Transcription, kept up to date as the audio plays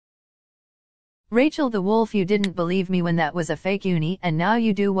Rachel the Wolf, you didn't believe me when that was a fake uni, and now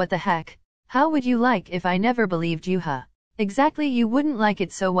you do. What the heck? How would you like if I never believed you, huh? Exactly, you wouldn't like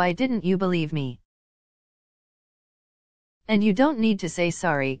it, so why didn't you believe me? And you don't need to say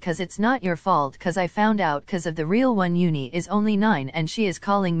sorry, cause it's not your fault, cause I found out cause of the real one. Uni is only 9 and she is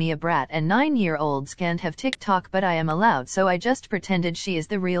calling me a brat, and 9-year-olds can't have TikTok, but I am allowed, so I just pretended she is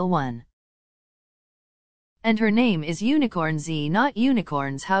the real one. And her name is Unicorn Z, not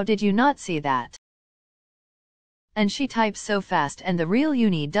unicorns. How did you not see that? And she types so fast, and the real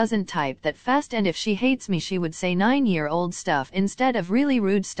Uni doesn't type that fast, and if she hates me she would say 9-year-old stuff instead of really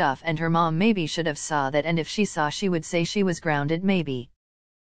rude stuff, and her mom maybe should have saw that, and if she saw she would say she was grounded maybe.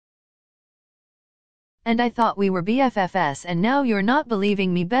 And I thought we were BFFs, and now you're not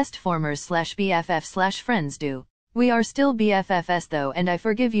believing me. Best formers / BFF / friends do. We are still BFFs though, and I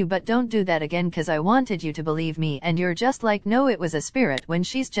forgive you, but don't do that again, cause I wanted you to believe me, and you're just like, no, it was a spirit, when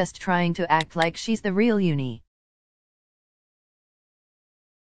she's just trying to act like she's the real Uni.